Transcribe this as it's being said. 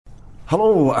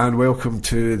Hello and welcome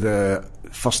to the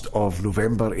 1st of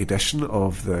November edition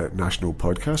of the National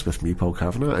Podcast with me, Paul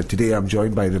Kavanagh. And today I'm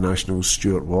joined by the National's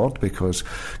Stuart Ward because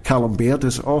Callum Baird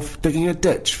is off digging a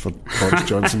ditch for Boris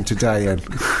Johnson to die in.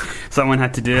 Someone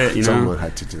had to do it, you know. Someone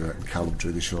had to do it, and Callum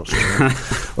drew the short straw.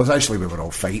 Well, actually, we were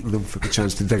all fighting them for the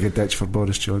chance to dig a ditch for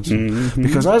Boris Johnson. Mm-hmm.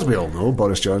 Because, as we all know,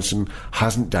 Boris Johnson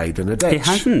hasn't died in a ditch. He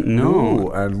hasn't, no.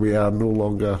 And we are no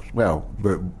longer,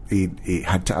 he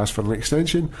had to ask for an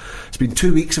extension. It's been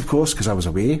 2 weeks, of course, because I was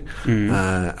away.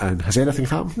 And has anything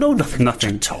happened? No, nothing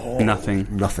at all. Nothing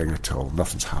at all.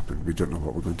 Nothing's happened. We don't know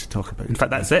what we're going to talk about. In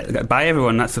fact, that's it. Bye,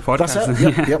 everyone. That's the podcast. That's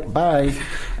it. Yep, bye.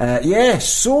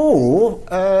 So,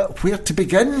 where to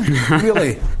begin,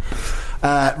 really?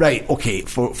 Right, okay.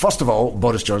 First of all,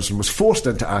 Boris Johnson was forced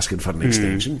into asking for an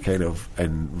extension, kind of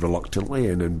reluctantly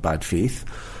and in bad faith.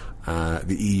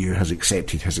 The EU has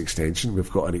accepted his extension. We've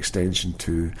got an extension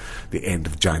to the end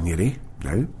of January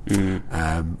now.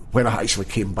 When I actually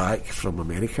came back from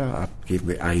America, I gave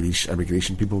the Irish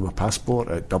immigration people my passport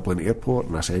at Dublin Airport,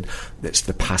 and I said, "It's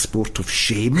the passport of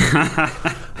shame."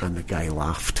 And the guy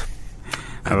laughed.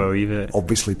 I believe it.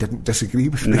 Obviously didn't disagree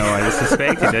with me. No, I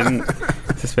suspect he didn't.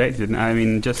 I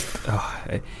mean, it's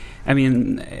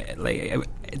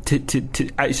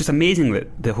just amazing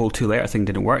that the whole two-letter thing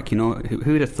didn't work. You know,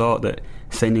 who would have thought that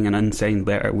signing an unsigned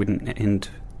letter wouldn't end?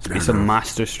 It's a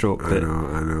masterstroke. I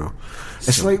know.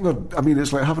 It's like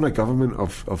it's like having a government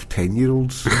of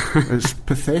 10-year-olds. It's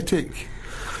pathetic.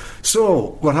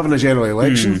 So we're having a general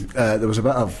election. There was a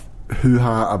bit of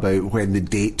hoo-ha about when the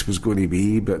date was going to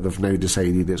be, but they've now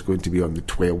decided it's going to be on the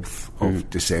 12th of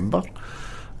December.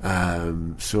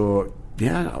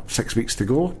 6 weeks to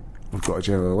go. We've got a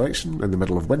general election in the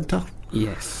middle of winter.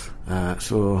 Yes.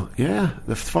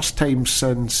 The first time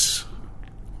since,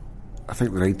 I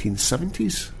think, the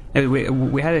 1970s.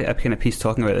 We had a kind of piece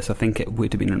talking about this. I think it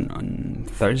would have been on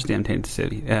Thursday, I'm tempted to say.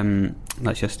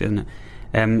 That's yesterday, isn't it?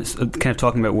 Kind of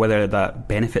talking about whether that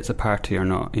benefits a party or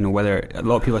not. You know, whether a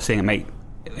lot of people are saying it might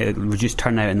reduce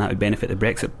turnout and that would benefit the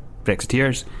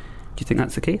Brexiteers. Do you think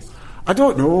that's the case? I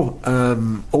don't know.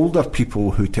 Older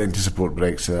people who tend to support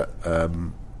Brexit are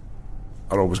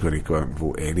always going to go out and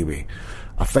vote anyway.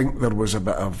 I think there was a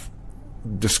bit of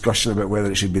discussion about whether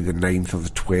it should be the 9th or the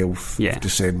 12th of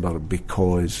December,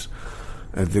 because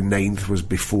the 9th was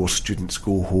before students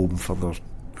go home for their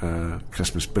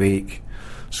Christmas break,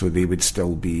 so they would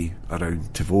still be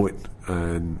around to vote,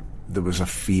 and there was a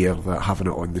fear that having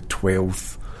it on the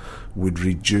 12th would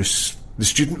reduce the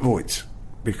student vote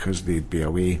because they'd be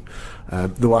away.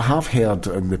 Though I have heard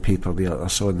in the paper I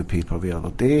saw in the paper the other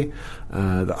day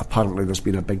that apparently there's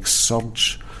been a big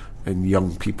surge in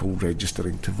young people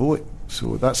registering to vote,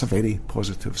 so that's a very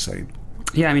positive sign.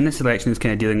 Yeah, I mean, this election is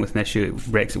kind of dealing with an issue of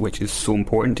Brexit which is so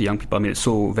important to young people. I mean, it's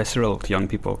so visceral to young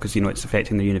people because, you know, it's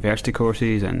affecting their university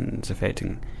courses and it's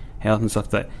affecting health and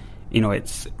stuff, that, you know,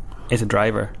 it's a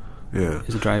driver. Yeah,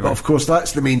 it's a driver. But of course,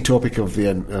 that's the main topic of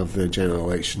the general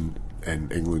election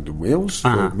in England and Wales.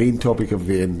 The main topic of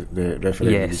the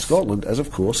referendum in Scotland is,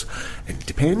 of course,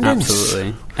 independence.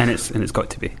 Absolutely, and it's got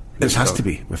to be. It has to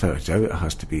be, without a doubt. It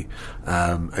has to be,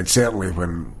 and certainly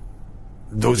when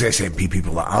those SNP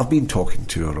people that I've been talking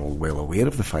to are all well aware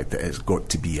of the fact that it's got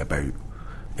to be about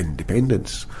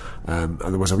independence. And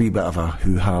there was a wee bit of a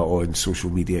hoo-ha on social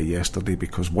media yesterday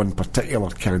because one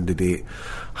particular candidate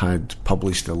had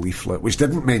published a leaflet which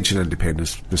didn't mention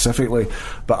independence specifically,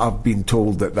 but I've been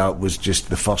told that was just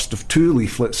the first of two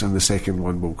leaflets, and the second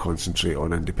one will concentrate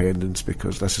on independence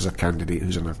because this is a candidate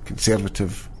who's in a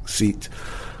Conservative seat,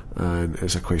 and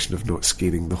it's a question of not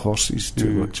scaring the horses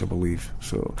too much, I believe.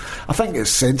 So I think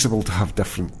it's sensible to have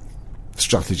different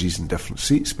strategies in different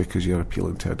seats because you're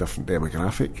appealing to a different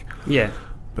demographic. Yeah.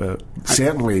 But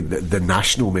certainly the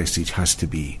national message has to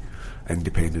be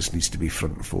independence needs to be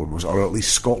front and foremost, or at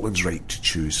least Scotland's right to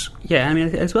choose. Yeah, I mean,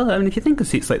 as well, I mean, if you think of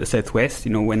seats like the South West,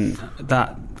 you know, when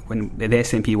the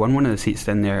SNP won one of the seats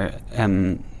in there,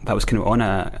 that was kind of on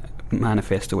a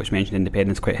manifesto which mentioned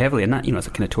independence quite heavily, and that, you know, it's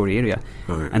a kind of Tory area.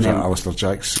 Right. And then Alistair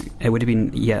Jack's seat? It would have been,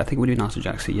 I think it would have been Alistair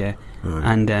Jack's seat, yeah. Right.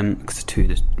 And because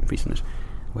there's recent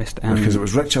West. Because it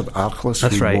was Richard Arkless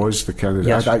who was the candidate.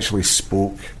 Yes. I'd actually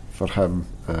spoke for him.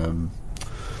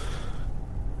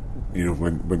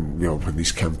 When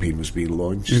this campaign was being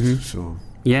launched, so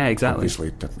yeah, exactly. Obviously,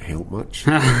 it didn't help much.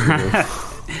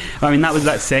 I mean, that was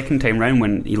that second time round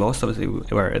when he lost. Obviously,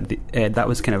 where that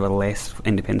was kind of a less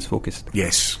independence focused.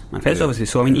 Yes, manifesto, obviously.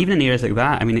 So I mean, even in areas like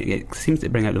that, I mean, it seems to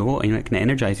bring out the vote. You know, it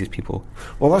kind of energises people.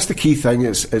 Well, that's the key thing.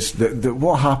 Is that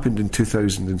what happened in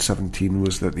 2017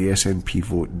 was that the SNP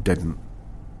vote didn't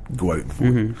go out and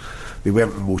vote. They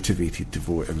weren't motivated to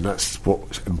vote, and that's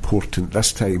what's important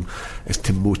this time, is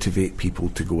to motivate people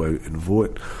to go out and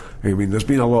vote. I mean, there's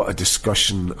been a lot of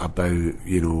discussion about,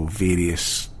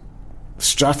 various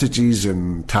strategies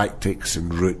and tactics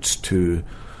and routes to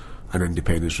an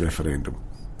independence referendum.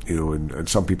 And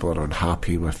some people are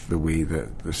unhappy with the way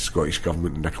that the Scottish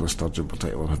Government, and Nicola Sturgeon in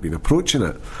particular, have been approaching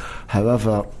it.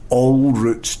 However, all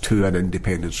routes to an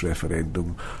independence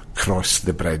referendum cross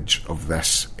the bridge of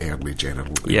this early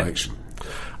general election.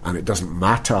 And it doesn't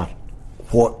matter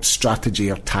what strategy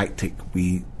or tactic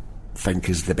we think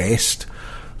is the best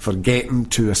for getting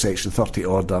to a Section 30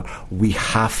 order. We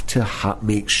have to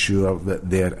make sure that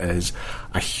there is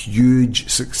a huge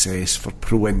success for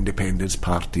pro-independence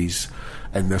parties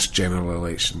in this general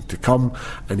election to come,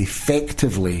 and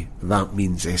effectively that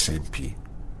means SNP,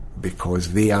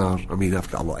 because they are,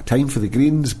 I've got a lot of time for the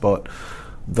Greens, but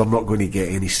they're not going to get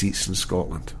any seats in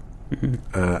Scotland.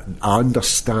 I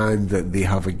understand that they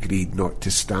have agreed not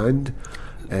to stand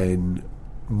in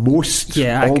most,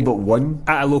 all but one.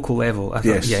 At a local level, I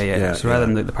thought. So rather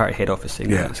than the party head office saying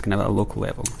that, it's going to have at a local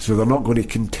level. So they're not going to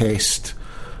contest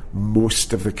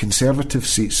most of the Conservative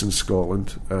seats in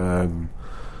Scotland,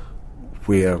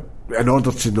 where, in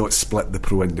order to not split the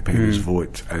pro-independence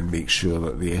vote and make sure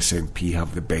that the SNP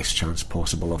have the best chance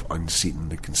possible of unseating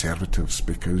the Conservatives,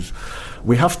 because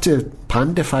we have to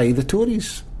pandify the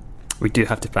Tories. We do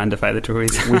have to pandify the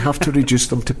Tories. We have to reduce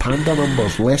them to panda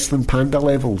numbers, less than panda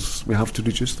levels. We have to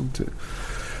reduce them to.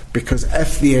 Because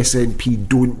if the SNP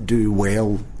don't do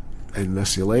well in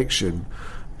this election,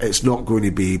 it's not going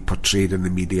to be portrayed in the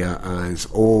media as,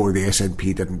 the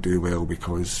SNP didn't do well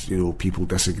because, people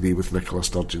disagree with Nicola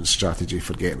Sturgeon's strategy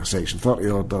for getting a Section 30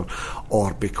 order,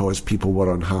 or because people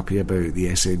were unhappy about the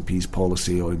SNP's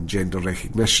policy on gender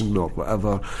recognition or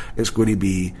whatever. It's going to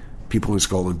be, people in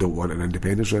Scotland don't want an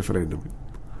independence referendum.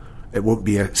 It won't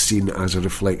be seen as a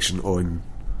reflection on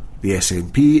the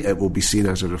SNP, it will be seen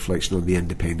as a reflection on the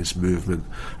independence movement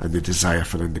and the desire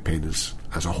for independence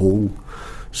as a whole.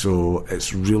 So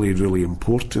it's really, really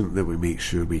important that we make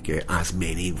sure we get as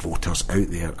many voters out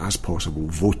there as possible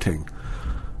voting,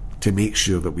 to make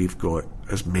sure that we've got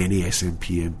as many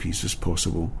SNP MPs as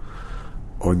possible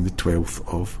on the 12th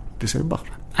of December.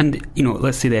 And,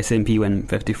 let's say the SNP win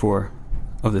 54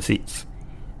 of the seats.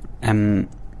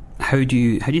 How do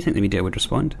you think the media would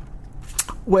respond?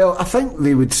 Well, I think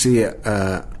they would say it.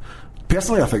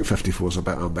 Personally, I think 54 is a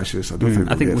bit ambitious. I don't think.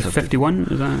 I think with 51,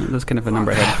 that's kind of a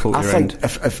number I had floated around.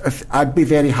 If I'd be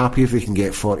very happy if they can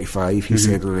get 45. He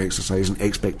said in an exercise in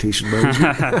expectation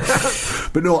management.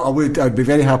 But no, I'd be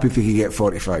very happy if they could get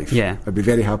 45. Yeah, I'd be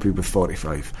very happy with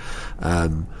 45.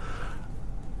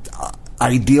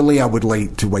 Ideally, I would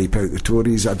like to wipe out the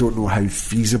Tories. I don't know how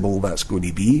feasible that's going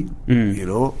to be.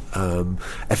 If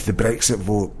the Brexit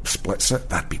vote splits it,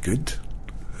 that'd be good.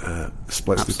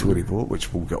 Splits Absolutely. The Tory vote,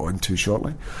 which we'll get on to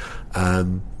shortly.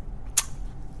 But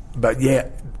yeah,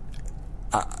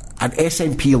 an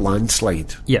SNP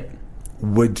landslide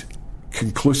would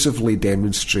conclusively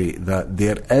demonstrate that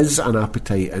there is an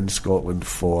appetite in Scotland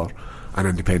for an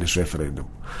independence referendum.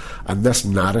 And this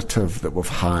narrative that we've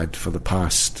had for the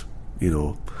past,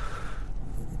 few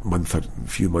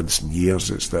months and years,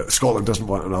 it's that Scotland doesn't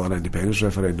want another independence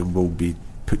referendum, will be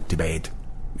put to bed.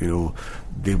 They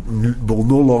will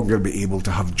no longer be able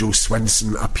to have Joe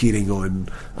Swinson appearing on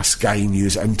a Sky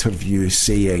News interview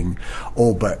saying,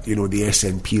 but the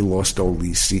SNP lost all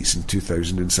these seats in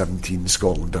 2017,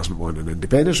 Scotland doesn't want an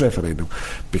independence referendum,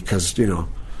 because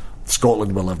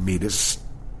Scotland will have made its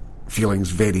feelings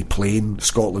very plain.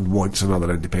 Scotland wants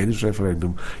another independence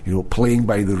referendum. Playing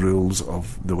by the rules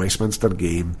of the Westminster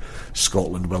game,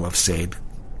 Scotland will have said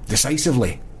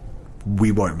decisively,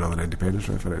 we want another independence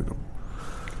referendum.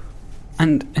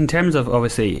 And in terms of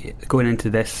obviously going into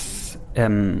this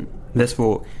this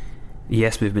vote, the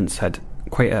Yes movement's had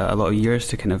quite a lot of years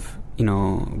to kind of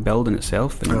build in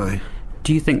itself. And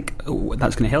do you think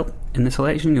that's going to help in this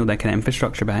election? That kind of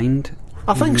infrastructure behind.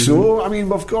 I think so. I mean,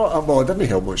 we've got. It didn't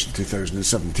help much in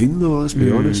 2017, though. Let's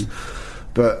be honest.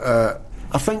 But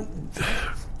I think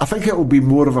it will be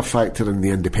more of a factor in the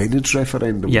independence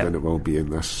referendum than it will be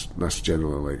in this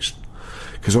general election,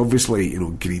 because obviously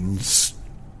Greens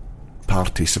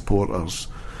party supporters,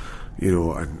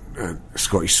 and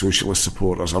Scottish Socialist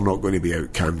supporters are not going to be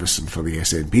out canvassing for the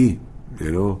SNP,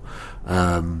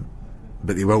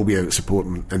 but they will be out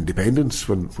supporting independence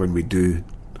when we do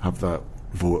have that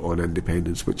vote on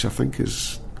independence, which I think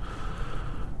is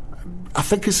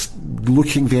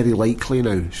looking very likely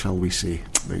now, shall we say,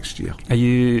 next year. Are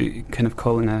you kind of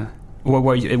calling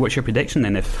what's your prediction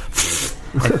then? If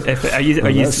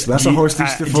That's a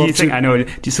hostage to do you fortune. think? I know.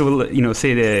 So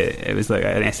say it was like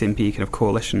an SNP kind of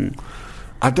coalition.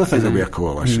 I don't think there'll be a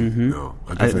coalition. No,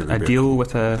 I don't think a deal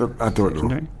with a. I don't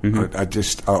know. I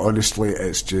honestly,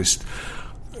 it's just.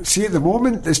 See, at the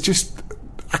moment, it's just.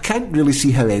 I can't really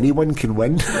see how anyone can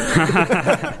win.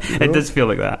 It does feel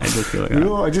like that.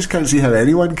 I just can't see how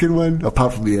anyone can win,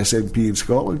 apart from the SNP in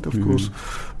Scotland, of course.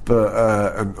 But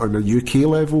on a UK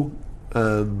level,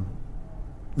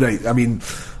 right, I mean,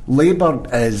 Labour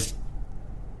has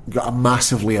got a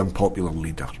massively unpopular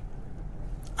leader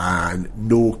and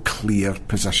no clear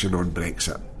position on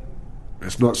Brexit.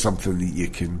 It's not something that you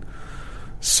can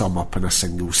sum up in a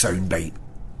single soundbite.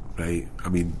 Right, I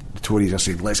mean, the Tories are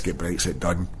saying let's get Brexit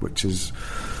done, which is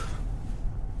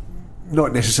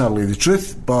not necessarily the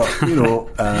truth, but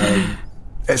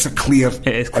it's a clear,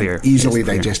 easily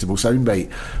digestible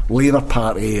soundbite. Labour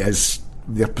Party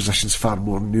their position's far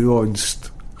more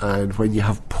nuanced, and when you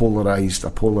have a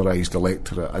polarised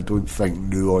electorate, I don't think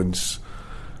nuance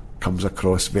comes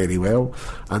across very well.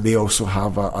 And they also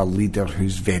have a leader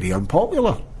who's very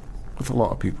unpopular with a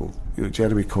lot of people.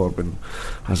 Jeremy Corbyn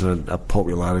has a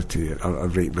popularity, a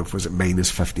rating of, was it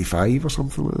 -55 or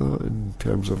something like that, in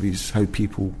terms of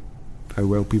how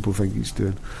well people think he's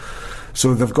doing.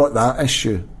 So they've got that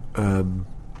issue.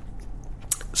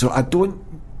 So I don't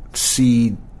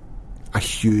see a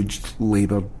huge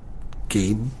Labour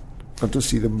gain. I don't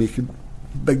see them making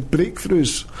big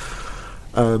breakthroughs.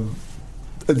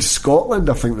 In Scotland,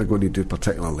 I think they're going to do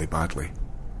particularly badly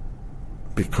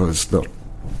because they're.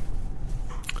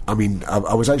 I mean,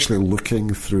 I was actually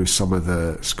looking through some of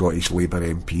the Scottish Labour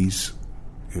MPs,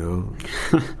 and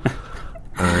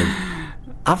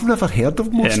I've never heard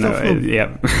of most of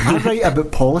them. I write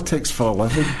about politics for a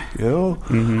living,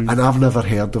 and I've never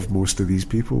heard of most of these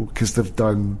people because they've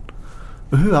done.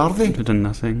 Who are they? They've done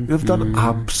nothing. They've done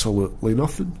absolutely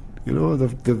nothing.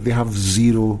 They have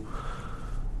zero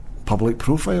public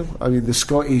profile. I mean, the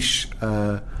Scottish,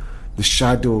 the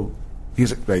shadow.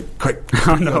 Here's it, right, quick,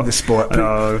 on the spot.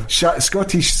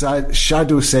 Scottish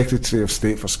Shadow Secretary of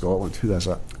State for Scotland. Who is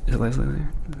that? Is it Leslie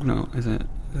there? No, is it?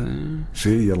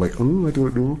 See, you're like, oh, I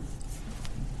don't know.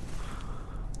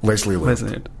 Leslie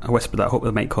Laird. I whispered that. I hope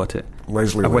the mic caught it.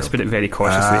 Leslie I Laird. whispered it very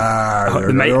cautiously.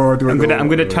 I'm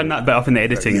going to turn that bit up in the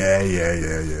editing. Yeah.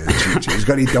 He's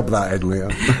going to dub that in later.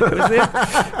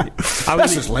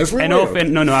 This is Leslie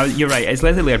Laird. No, you're right. It's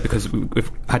Leslie Laird because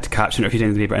we've had to caption it a few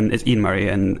times in the paper, and it's Ian Murray,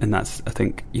 and that's, I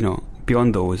think,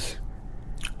 beyond those.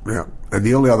 Yeah, and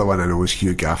the only other one I know is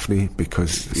Hugh Gaffney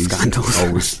because he's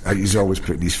always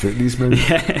putting his foot in his mouth.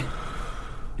 Yeah.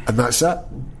 And that's it.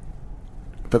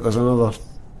 But there's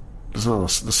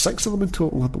six of them in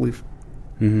total, I believe.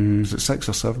 Is it 6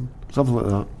 or 7? Something like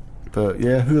that. But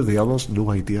yeah, who are the others?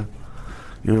 No idea.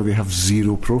 They have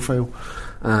zero profile.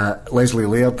 Leslie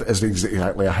Laird isn't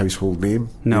exactly a household name.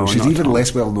 No, she's even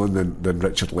less well known than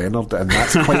Richard Leonard, and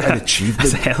that's quite an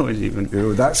achievement. That's a hell of an achievement.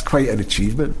 That's quite an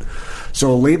achievement.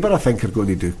 So Labour, I think, are going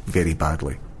to do very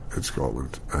badly in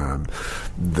Scotland.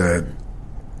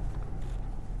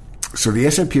 So the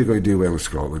SNP are going to do well in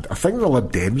Scotland. I think the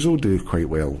Lib Dems will do quite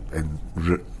well in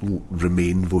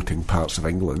Remain voting parts of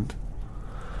England.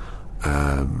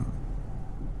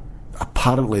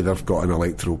 Apparently they've got an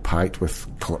electoral pact with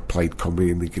Plaid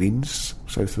Cymru and the Greens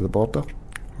south of the border.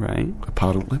 Right.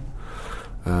 Apparently.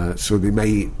 So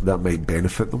that might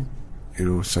benefit them,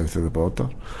 south of the border.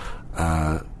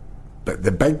 But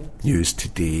the big news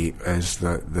today is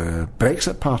that the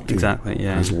Brexit Party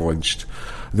has launched.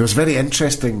 There was a very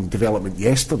interesting development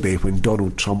yesterday when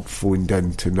Donald Trump phoned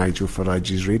in to Nigel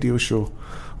Farage's radio show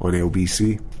on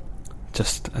LBC.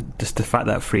 Just the fact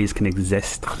that phrase can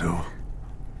exist. I know.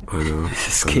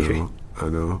 It's scary. I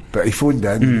know. But he phoned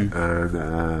in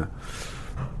and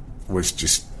was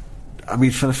just.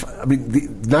 Nigel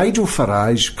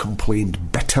Farage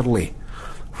complained bitterly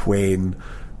when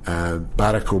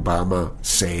Barack Obama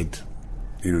said,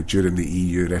 during the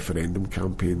EU referendum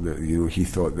campaign that he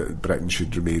thought that Britain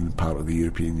should remain part of the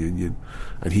European Union,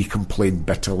 and he complained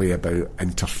bitterly about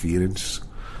interference,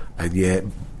 and yet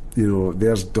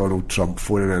there's Donald Trump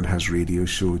phoning in his radio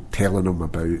show telling him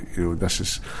about this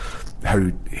is how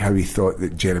he thought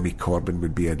that Jeremy Corbyn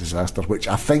would be a disaster, which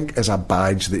I think is a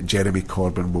badge that Jeremy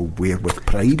Corbyn will wear with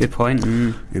pride. Good point.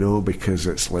 Because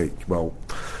it's like, well,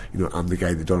 I'm the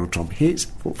guy that Donald Trump hates,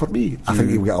 vote for me. I think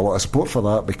he'll get a lot of support for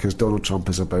that because Donald Trump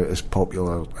is about as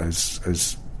popular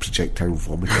as projectile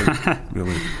vomiting,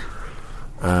 really.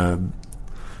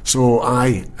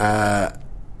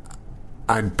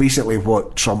 And basically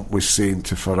what Trump was saying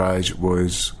to Farage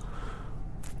was,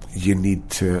 you need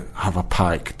to have a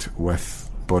pact with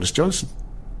Boris Johnson.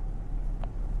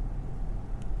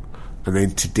 And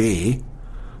then today,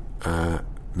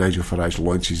 Nigel Farage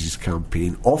launches his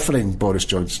campaign offering Boris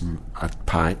Johnson a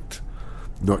pact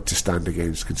not to stand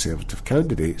against Conservative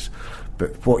candidates.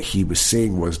 But what he was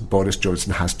saying was Boris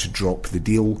Johnson has to drop the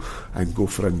deal and go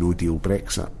for a no-deal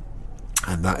Brexit.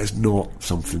 And that is not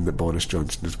something that Boris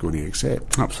Johnson is going to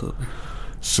accept. Absolutely.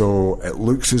 So it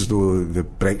looks as though the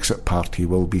Brexit party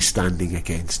will be standing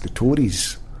against the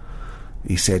Tories,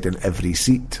 he said, in every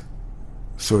seat.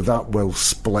 So that will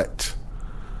split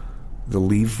the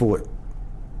Leave vote,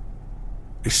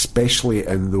 especially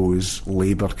in those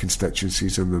Labour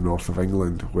constituencies in the north of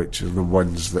England, which are the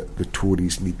ones that the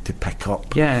Tories need to pick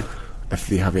up if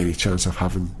they have any chance of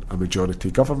having a majority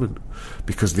government,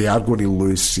 because they are going to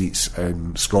lose seats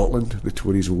in Scotland. The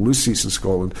Tories will lose seats in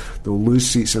Scotland. They'll lose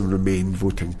seats in Remain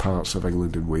voting parts of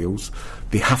England and Wales.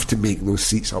 They have to make those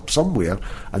seats up somewhere,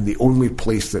 and the only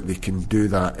place that they can do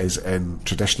that is in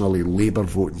traditionally Labour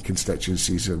voting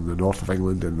constituencies in the north of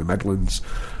England and the Midlands,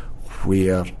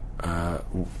 where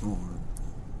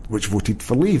which voted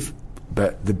for Leave.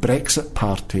 But the Brexit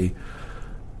party,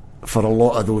 for a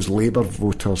lot of those Labour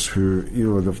voters who,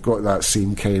 they've got that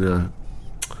same kind of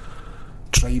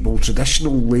tribal,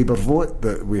 traditional Labour vote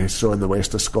that we saw in the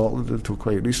west of Scotland until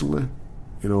quite recently,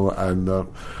 and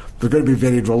they're going to be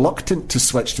very reluctant to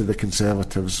switch to the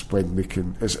Conservatives when they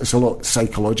can. It's a lot,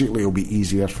 psychologically, it'll be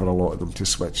easier for a lot of them to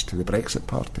switch to the Brexit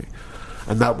party,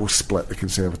 and that will split the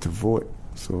Conservative vote.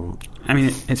 So, I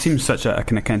mean, it seems such a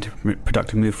kind of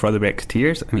counterproductive move for other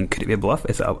Brexiteers. I mean, could it be a bluff?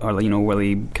 Is it, or will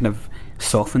they kind of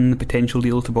soften the potential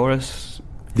deal to Boris?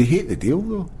 They hate the deal,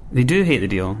 though. They do hate the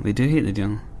deal.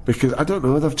 Because, I don't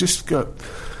know, they've just got...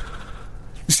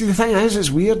 You see, the thing is,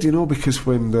 it's weird, because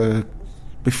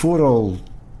before all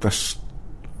this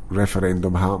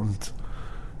referendum happened,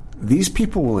 these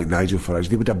people like Nigel Farage,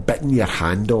 they would have bitten your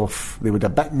hand off. They would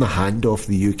have bitten the hand off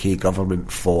the UK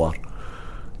government for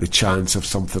the chance of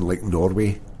something like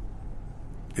Norway,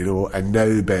 and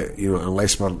now, but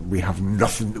unless we have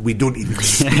nothing, we don't even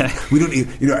speak, we don't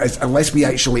even, unless we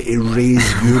actually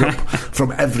erase Europe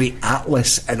from every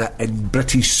atlas in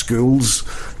British schools,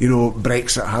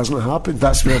 Brexit hasn't happened.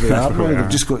 That's where they are now.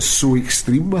 They've just got so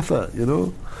extreme with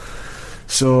it,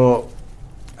 So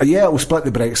yeah, it will split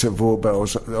the Brexit vote, but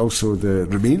also the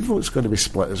Remain vote's going to be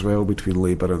split as well between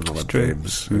Labour and the Lib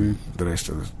Dems and the rest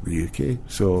of the UK.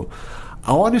 So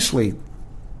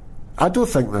I don't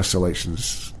think this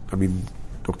election's... I mean,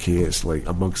 okay, it's like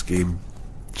a mug's game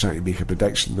trying to make a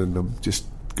prediction, and I'm just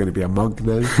going to be a mug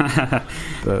now.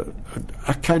 But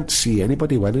I can't see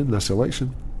anybody winning this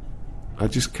election. I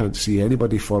just can't see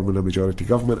anybody forming a majority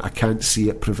government. I can't see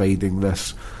it providing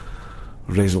this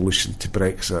resolution to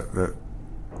Brexit that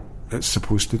it's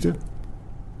supposed to do.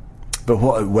 But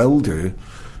what it will do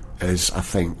is, I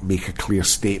think, make a clear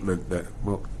statement that,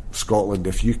 well, Scotland,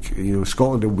 if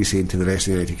Scotland will be saying to the rest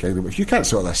of the United Kingdom, if you can't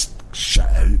sort this shit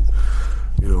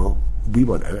out, we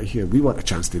want out of here. We want a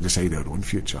chance to decide our own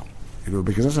future,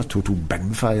 because it's a total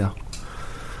bin fire.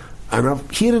 And I'm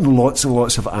hearing lots and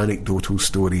lots of anecdotal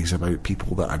stories about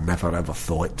people that I never ever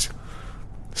thought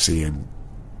saying,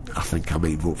 I think I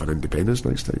might vote for independence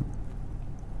next time.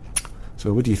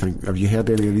 So what do you think? Have you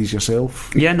heard any of these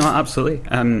yourself? Yeah, no, absolutely.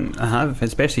 I have,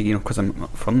 especially because I'm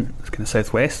from kind of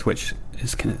southwest, which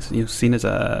is kind of seen as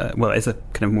it is a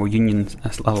kind of more union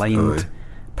aligned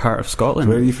part of Scotland.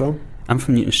 Where are you from? I'm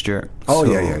from Newton Stewart. Oh,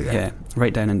 so, yeah,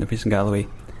 right down in the Priest and Galloway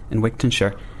in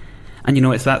Wigtonshire. And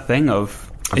it's that thing of...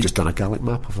 I've just done a Gaelic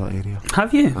map of that area.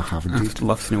 Have you? I have indeed. I'd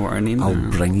love to know what our names are.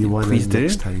 I'll bring you one Please do.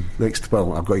 Next time.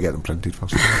 Well, I've got to get them printed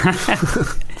first.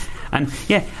 And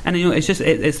it's just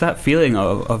it's that feeling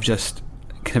of just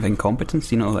kind of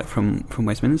incompetence, like from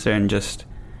Westminster, and just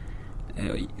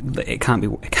it can't be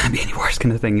any worse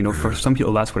kind of thing. For some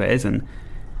people that's what it is, and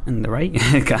they're right.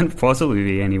 It can't possibly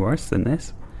be any worse than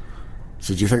this.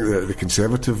 So do you think that the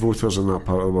Conservative voters in that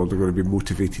part of the world are going to be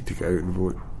motivated to get out and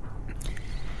vote?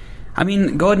 I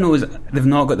mean, God knows they've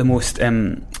not got the most how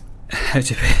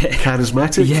to put it?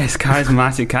 Charismatic? Yes,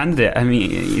 charismatic candidate. I mean,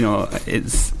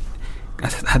 it's...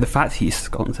 The fact he's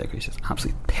Scotland Secretary is just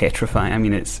absolutely petrifying. I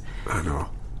mean, I know.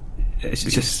 It's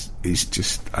just...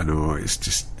 I know, it's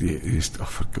just... oh,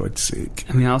 for God's sake.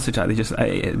 I mean, also, Jack,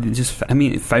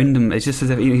 it found him... It's just as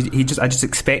if I just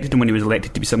expected him when he was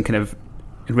elected to be some kind of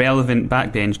relevant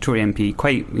backbench Tory MP,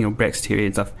 quite, Brexiteerian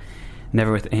and stuff,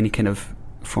 never with any kind of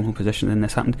formal position, and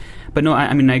this happened. But no,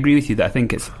 I mean, I agree with you that I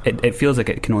think it feels like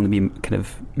it can only be kind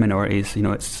of minorities.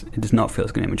 It does not feel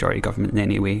it's going to be a majority government in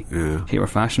any way, shape or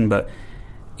fashion. But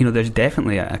there's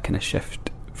definitely a kind of shift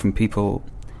from people,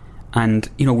 and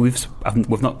we've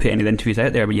not put any of the interviews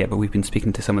out there yet, but we've been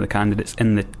speaking to some of the candidates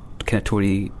in the kind of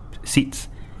Tory seats,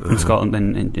 in Scotland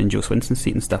and in Joe Swinson's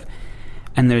seat and stuff.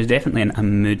 And there's definitely a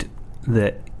mood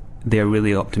that they're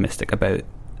really optimistic about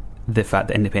the fact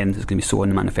that independence is going to be so in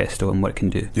the manifesto and what it can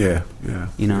do. Yeah.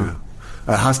 You know?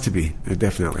 Yeah. It has to be. It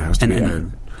definitely has to be.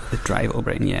 And the drive it will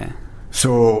bring,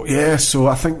 So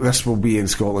I think this will be in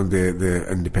Scotland, the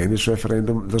independence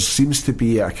referendum. There seems to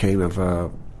be a kind of a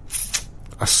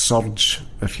surge,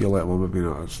 if you like. Well, maybe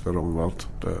not, that's the wrong word,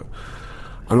 but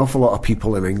an awful lot of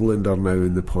people in England are now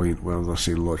in the point where they're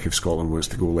saying, look, if Scotland wants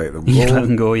to go, let them go. Let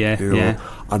them go, yeah.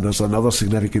 And there's another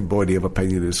significant body of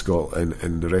opinion in Scotland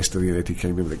and the rest of the United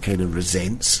Kingdom that kind of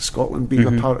resents Scotland being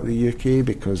a part of the UK,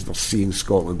 because they're seeing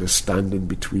Scotland as standing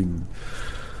between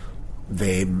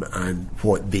them and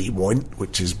what they want,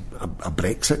 which is a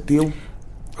Brexit deal,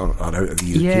 or out of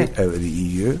the UK, out of the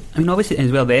EU. I mean, obviously,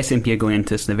 as well, the SNP are going into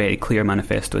this in a very clear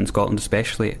manifesto in Scotland,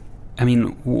 especially. I mean,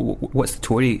 what's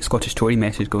the Scottish Tory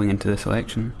message going into this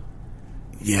election?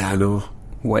 Yeah, I know.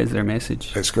 What is their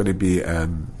message? It's going to be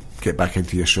get back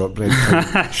into your shortbread,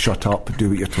 shut up, do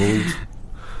what you're told.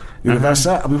 You know, that's it.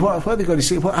 I mean, what are they going to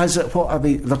say? What is it? What are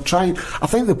they? They're trying. I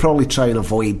think they'll probably try and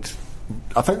avoid.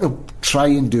 I think they'll try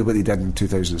and do what they did in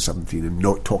 2017 and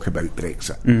not talk about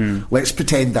Brexit. Let's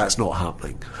pretend that's not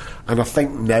happening. And I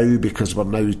think now, because we're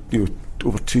now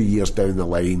over 2 years down the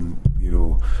line,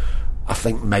 I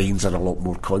think minds are a lot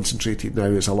more concentrated now.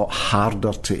 It's a lot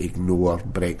harder to ignore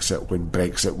Brexit when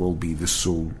Brexit will be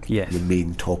the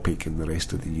main topic in the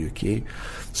rest of the UK.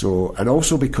 So, and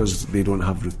also because they don't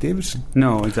have Ruth Davidson.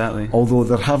 No, exactly. Although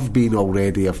there have been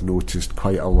already, I've noticed,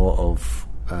 quite a lot of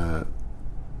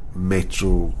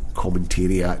Metro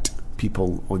commentariat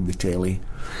people on the telly,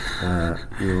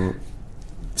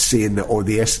 saying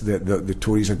that the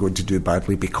Tories are going to do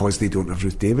badly because they don't have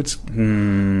Ruth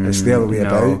Davidson. It's the other way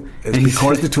about. It's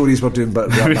because the Tories were doing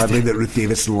badly that Ruth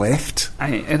Davidson left.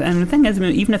 And the thing is, I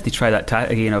mean, even if they try that tack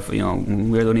again of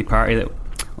we're the only party that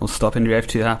will stop India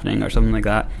F2 happening or something like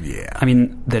that. Yeah. I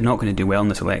mean, they're not going to do well in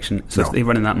this election. So they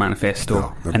run in that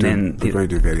manifesto, they're going to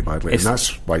do very badly, and that's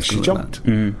why she jumped.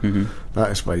 That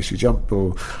is why she jumped.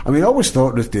 Though, I mean, I always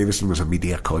thought Ruth Davidson was a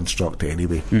media construct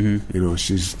anyway.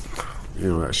 She's.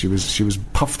 She was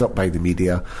puffed up by the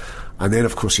media, and then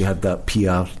of course you had that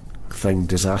PR thing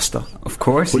disaster. Of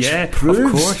course, which proves,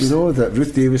 of course. that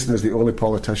Ruth Davidson is the only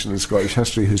politician in Scottish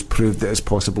history who's proved that it's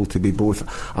possible to be both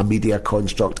a media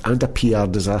construct and a PR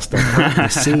disaster at the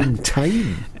same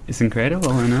time. It's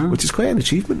incredible, I know. Which is quite an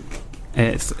achievement.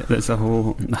 It's a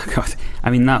whole. God,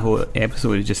 I mean, that whole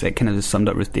episode it kind of just summed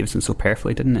up Ruth Davidson so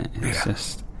perfectly, didn't it? It's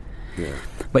just. Yeah.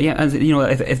 But yeah, as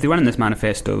if they run in this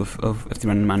manifesto of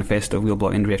we'll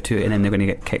block India F2, and then they're going to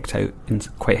get kicked out in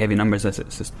quite heavy numbers, as it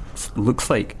just looks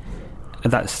like,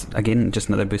 that's again just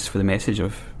another boost for the message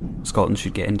of Scotland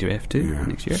should get India F2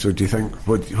 next year. So do you think?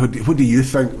 What do you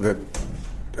think that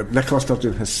Nicola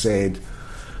Sturgeon has said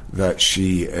that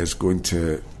she is going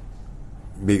to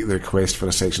make the request for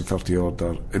a Section 30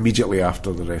 order immediately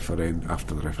after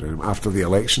the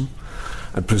election,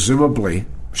 and presumably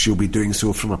she'll be doing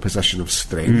so from a position of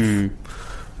strength.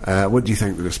 What do you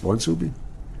think the response will be?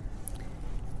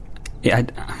 Yeah,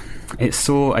 it's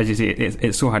so, as you say,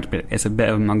 it's so hard to predict. It's a bit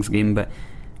of a mug's game, but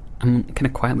I'm kind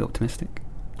of quietly optimistic.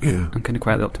 Yeah, I'm kind of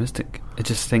quietly optimistic. I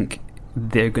just think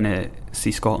they're going to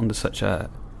see Scotland as such a.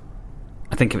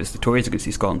 I think if it's the Tories, they're going to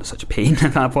see Scotland as such a pain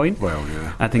at that point. Well,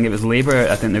 yeah. I think if it's Labour,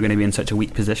 I think they're going to be in such a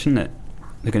weak position that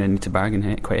they're going to need to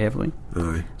bargain quite heavily.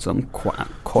 Aye. So I'm quite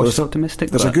cautiously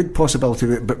optimistic. There's a good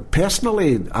possibility, but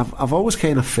personally, I've always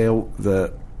kind of felt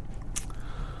that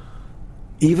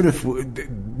even if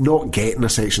not getting a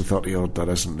Section 30 order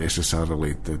isn't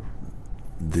necessarily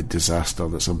the disaster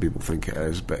that some people think it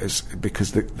is, but it's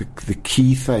because the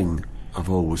key thing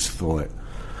I've always thought,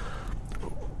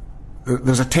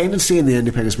 there's a tendency in the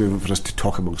independence movement for us to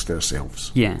talk amongst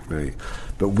ourselves. Yeah. Right.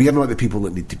 But we're not the people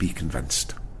that need to be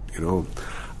convinced. And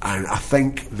I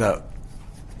think that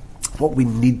what we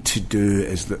need to do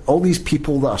is that all these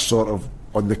people that are sort of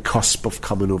on the cusp of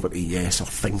coming over to yes or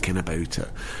thinking about it,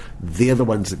 they're the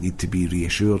ones that need to be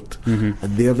reassured, and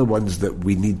they're the ones that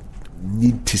we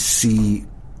need to see.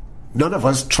 None of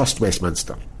us trust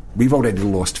Westminster. We've already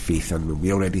lost faith in them.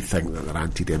 We already think that they're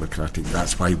anti-democratic.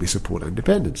 That's why we support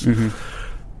independence.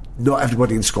 Not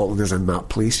everybody in Scotland is in that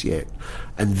place yet,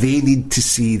 and they need to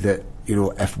see that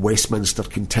if Westminster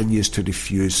continues to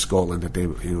refuse Scotland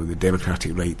the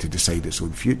democratic right to decide its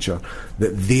own future,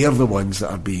 that they're the ones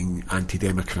that are being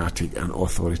anti-democratic and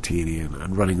authoritarian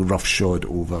and running roughshod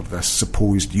over this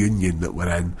supposed union that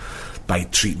we're in by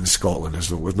treating Scotland as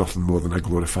though it was nothing more than a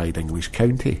glorified English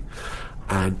county.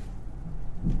 And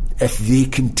if they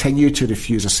continue to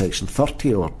refuse a Section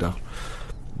 30 order,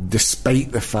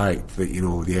 despite the fact that the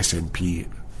SNP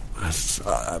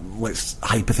let's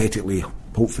hypothetically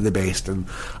hope for the best and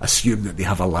assume that they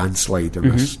have a landslide in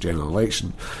this general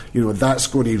election, that's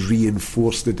going to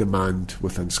reinforce the demand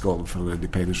within Scotland for an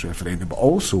independence referendum, but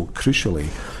also, crucially,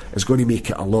 is going to make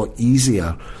it a lot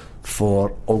easier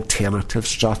for alternative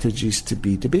strategies to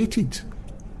be debated.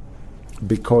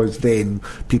 Because then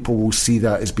people will see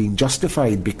that as being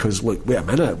justified, because, look, wait a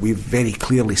minute, we've very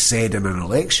clearly said in an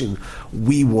election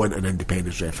we want an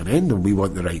independence referendum, we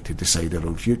want the right to decide our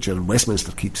own future, and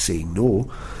Westminster keeps saying no.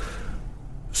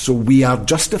 So we are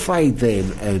justified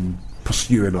then in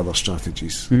pursuing other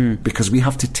strategies, because we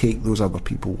have to take those other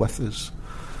people with us.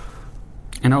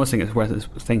 And I always think it's worth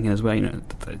thinking as well,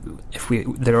 if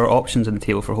there are options on the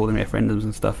table for holding referendums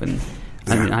and stuff, and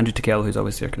I mean, Andrew Tickell, who's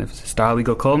always their kind of star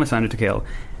legal columnist, Andrew Tickell,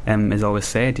 has always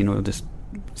said, just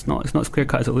it's not as clear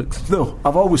cut as it looks. No,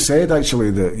 I've always said actually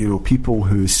that people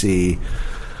who say,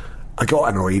 I got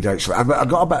annoyed actually. I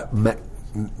got a bit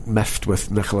miffed with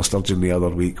Nicola Sturgeon the other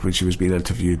week when she was being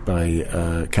interviewed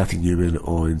by Cathy Newman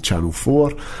on Channel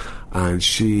 4, and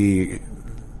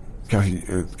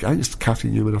Cathy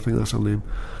Newman, I think that's her name,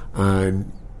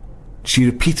 and she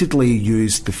repeatedly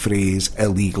used the phrase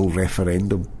illegal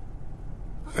referendum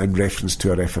in reference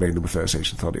to a referendum without a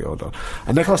Section 30 order.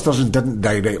 And Nicola Sturgeon didn't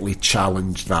directly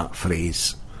challenge that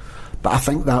phrase, but I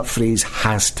think that phrase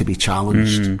has to be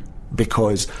challenged,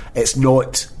 because it's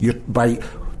not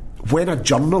when a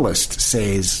journalist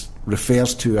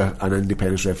refers to an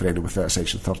independence referendum without a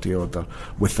Section 30 order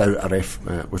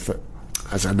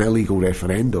as an illegal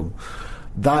referendum,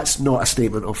 that's not a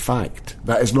statement of fact.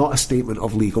 That is not a statement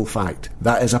of legal fact.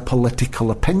 That is a political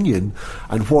opinion,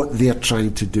 and what they're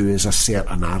trying to do is assert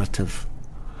a narrative.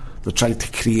 They're trying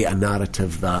to create a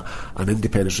narrative that an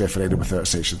independence referendum without a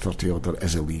Section 30 order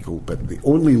is illegal, but the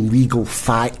only legal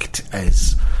fact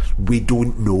is we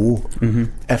don't know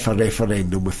if a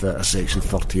referendum without a Section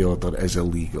 30 order is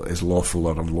illegal, is lawful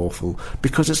or unlawful,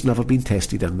 because it's never been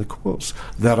tested in the courts.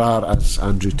 There are, as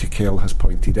Andrew Tickell has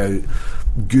pointed out,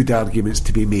 good arguments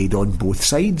to be made on both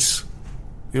sides,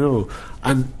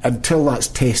 and until that's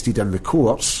tested in the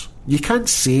courts, you can't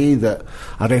say that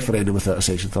a referendum without a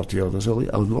Section 30 order is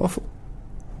unlawful.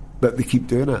 But they keep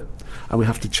doing it, and we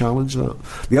have to challenge that.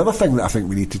 The other thing that I think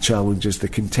we need to challenge is the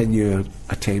continued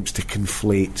attempts to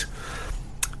conflate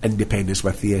independence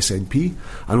with the SNP.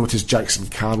 I noticed Jackson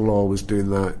Carlaw was doing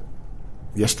that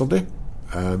yesterday,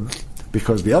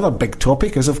 because the other big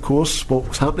topic is, of course,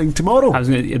 what's happening tomorrow.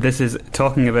 This is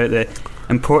talking about the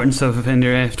importance of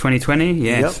IndyRef 2020.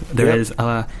 Yes, there is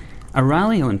a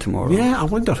rally on tomorrow. Yeah, I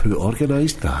wonder who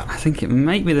organised that. I think it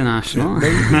might be the National.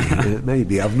 It might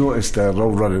be. I've noticed they're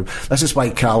all running. This is why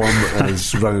Callum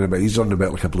is running about. He's running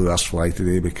about like a blue arse fly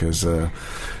today, because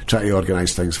trying to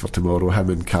organise things for tomorrow. Him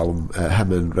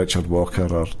and Richard Walker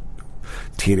are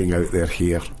tearing out their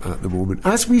hair at the moment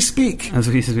as we speak.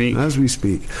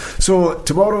 So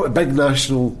tomorrow, a big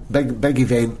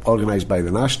event organised by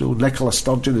the National. Nicola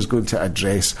Sturgeon is going to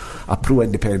address a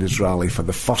pro-independence rally for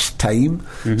the first time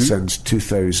since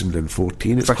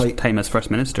 2014. It's first time as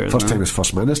First Minister.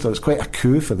 It's quite a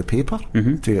coup for the paper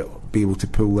to be able to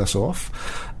pull this off.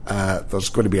 There's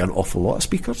going to be an awful lot of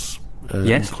speakers,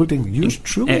 including yours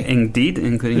truly. Indeed,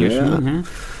 including yours truly. Yeah.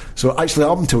 So actually,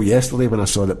 up until yesterday, when I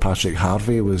saw that Patrick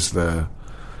Harvey was on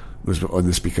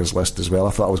the speakers list as well,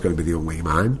 I thought I was going to be the only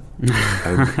man,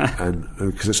 and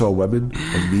because it's all women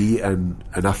and me, and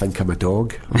I think I'm a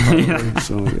dog.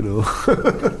 So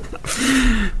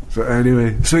So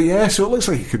anyway, so it looks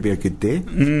like it could be a good day.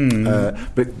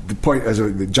 But the point is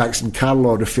that Jackson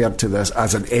Carlaw referred to this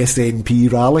as an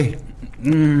SNP rally.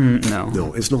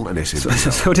 No, it's not an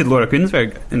SNP. So did Laura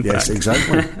Kuenssberg, in fact. Yes,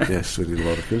 exactly. Yes, so did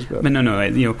Laura Kuenssberg. But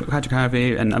no, Patrick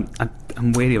Harvey, and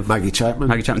I'm wary of Maggie Chapman.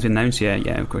 Maggie Chapman's been announced, yeah,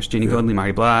 of course. Jeannie Godley,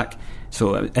 Mary Black.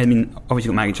 So I mean, obviously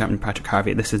you've got Maggie Chapman and Patrick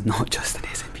Harvey. This is not just an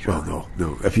SNP rally. Well,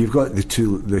 no. If you've got the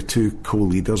two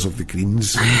co-leaders of the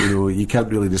Greens, you can't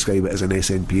really describe it as an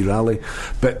SNP rally.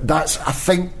 But that's, I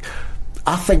think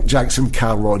Jackson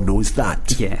Carlaw knows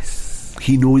that. Yes,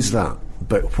 he knows that.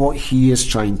 But what he is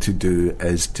trying to do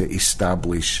is to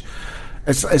establish.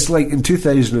 It's like in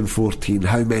 2014.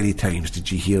 How many times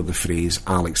did you hear the phrase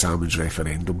Alex Salmond's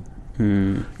referendum?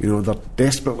 They're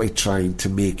desperately trying to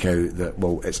make out that,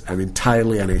 well, it's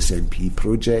entirely an SNP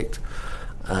project,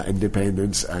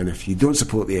 independence, and if you don't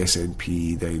support the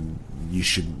SNP, then you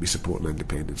shouldn't be supporting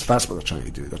independence. That's what they're trying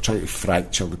to do. They're trying to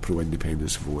fracture the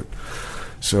pro-independence vote.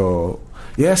 So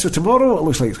tomorrow it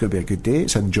looks like it's going to be a good day.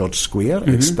 It's in George Square.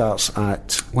 It starts at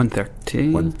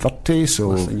 1:30,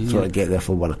 so sort of get there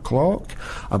for 1 o'clock.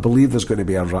 I believe there's going to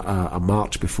be a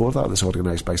march before that that's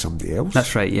organised by somebody else.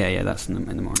 That's right, yeah, that's in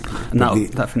the morning. And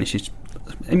that finishes...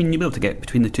 I mean, you'll be able to get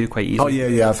between the two quite easily. Oh,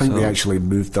 yeah, I think they actually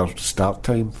moved their start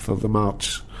time for the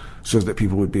march so that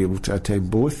people would be able to attend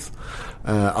both.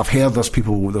 I've heard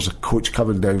there's a coach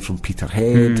coming down from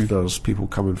Peterhead, there's people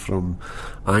coming from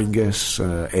Angus,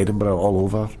 Edinburgh, all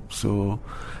over, so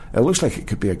it looks like it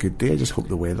could be a good day. I just hope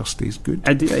the weather stays good.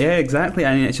 Yeah, exactly.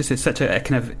 I mean, it's such a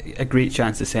kind of a great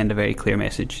chance to send a very clear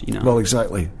message, you know. Well,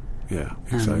 exactly. Yeah,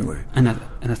 exactly. And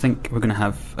I think we're going to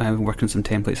have, I'm working on some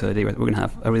templates the other day, we're going to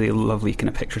have a really lovely kind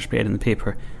of picture spread in the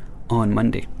paper on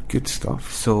Monday. Good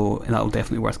stuff. So that'll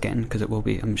definitely be worth getting, because it will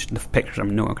be, the pictures I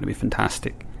know are going to be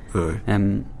fantastic.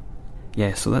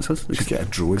 Yeah, so that's we should get a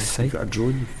drone. Got a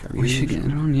drone? We should get a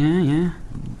drone, yeah.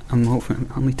 I'm hoping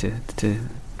I'll need to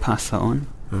pass that on.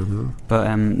 But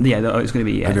it's going to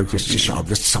be. I know, just shut up.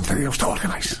 There's something else to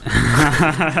organise.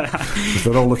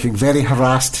 They're all looking very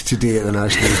harassed today at the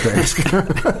National's desk.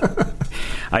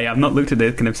 I've not looked at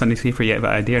the kind of Sunday paper yet,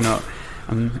 but I dare not.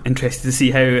 I'm interested to see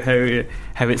how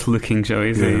it's looking, shall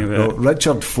we say. Well,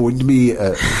 Richard phoned me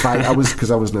at 5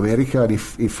 because I was in America, and he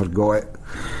forgot it,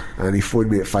 and he phoned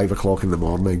me at 5 o'clock in the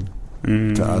morning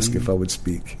to ask if I would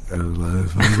speak. And I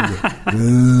was like,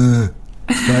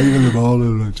 5 in the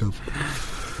morning, Richard.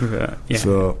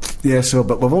 So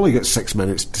but we've only got 6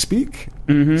 minutes to speak,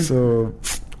 so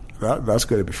that's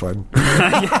going to be fun.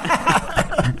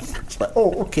 It's like,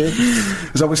 okay.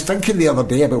 Because I was thinking the other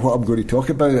day about what I'm going to talk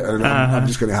about, and I'm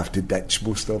just going to have to ditch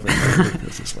most of it,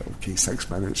 because it's like, okay, 6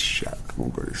 minutes, shit, I'm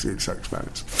not going to say 6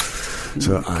 minutes.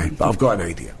 So but I've got an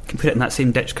idea. You can put it in that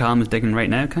same ditch Callum is digging right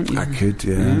now, can't you? I could,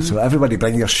 yeah. So everybody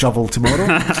bring your shovel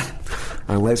tomorrow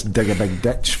and let's dig a big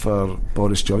ditch for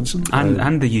Boris Johnson.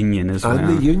 And the Union as well.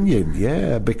 And the Union,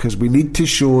 yeah, because we need to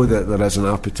show that there is an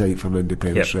appetite for an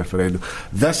independence referendum.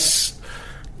 This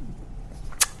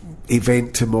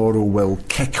event tomorrow will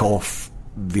kick off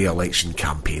the election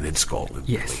campaign in Scotland.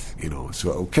 Yes. Really, you know,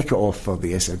 so it'll kick it off for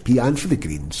the SNP and for the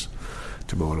Greens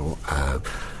tomorrow.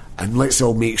 And let's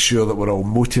all make sure that we're all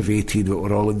motivated, that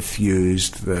we're all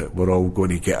enthused, that we're all going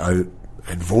to get out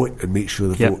and vote and make sure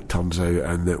the vote turns out,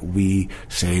 and that we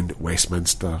send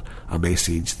Westminster a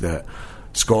message that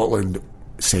Scotland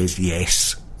says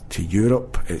yes to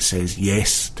Europe, it says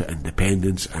yes to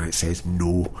independence, and it says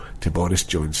no to Boris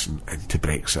Johnson and to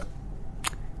Brexit.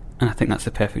 And I think that's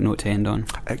the perfect note to end on.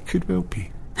 It could well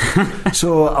be.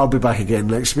 So I'll be back again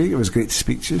next week. It was great to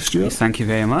speak to you, Stuart. Yes, thank you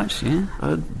very much. Yeah.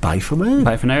 And bye for now.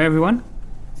 Bye for now, everyone.